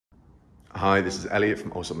Hi, this is Elliot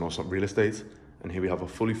from Osop Real Estate, and here we have a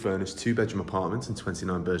fully furnished 2-bedroom apartment in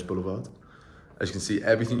 29 Burj Boulevard. As you can see,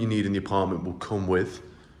 everything you need in the apartment will come with.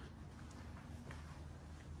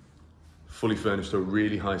 Fully furnished to a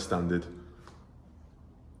really high standard.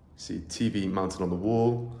 See TV mounted on the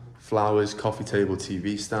wall, flowers, coffee table,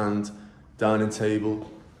 TV stand, dining table.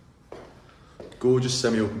 Gorgeous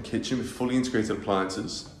semi-open kitchen with fully integrated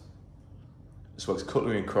appliances, as well as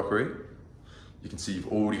cutlery and crockery. You can see you've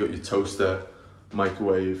already got your toaster,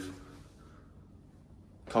 microwave,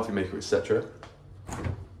 coffee maker, etc.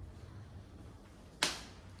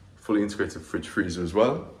 Fully integrated fridge freezer as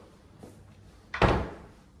well.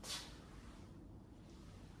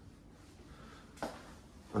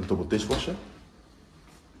 And double dishwasher.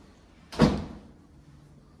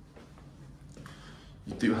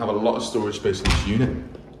 You do have a lot of storage space in this unit,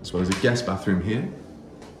 as well as a guest bathroom here.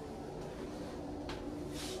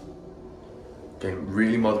 Again,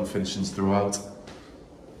 really modern finishings throughout.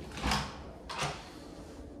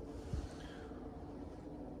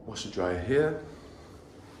 Washer dryer here.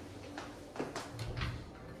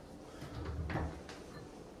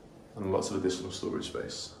 And lots of additional storage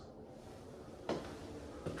space.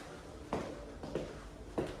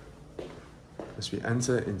 As we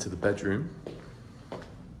enter into the bedroom,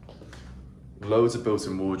 loads of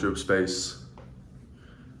built-in wardrobe space.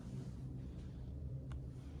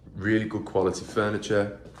 Really good quality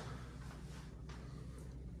furniture.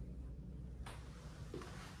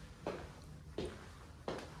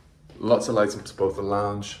 Lots of lighting to both the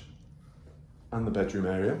lounge and the bedroom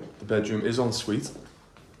area. The bedroom is en suite.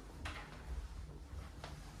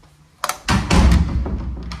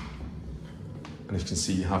 And as you can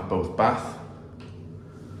see, you have both bath,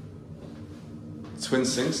 twin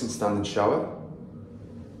sinks and standing shower.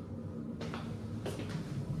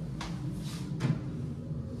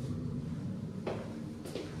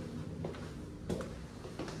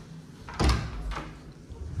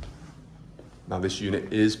 Now this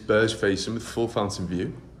unit is Burj facing with full fountain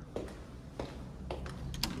view.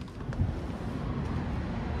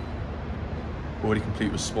 Already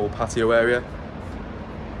complete with small patio area.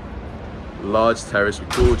 Large terrace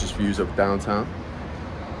with gorgeous views of downtown.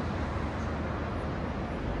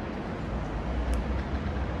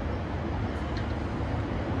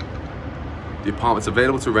 The apartment's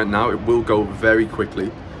available to rent now. It will go very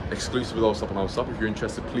quickly. Exclusive with Osop and Osop. If you're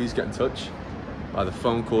interested, please get in touch. Either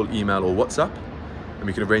phone call, email or WhatsApp, and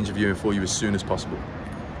we can arrange a viewing for you as soon as possible.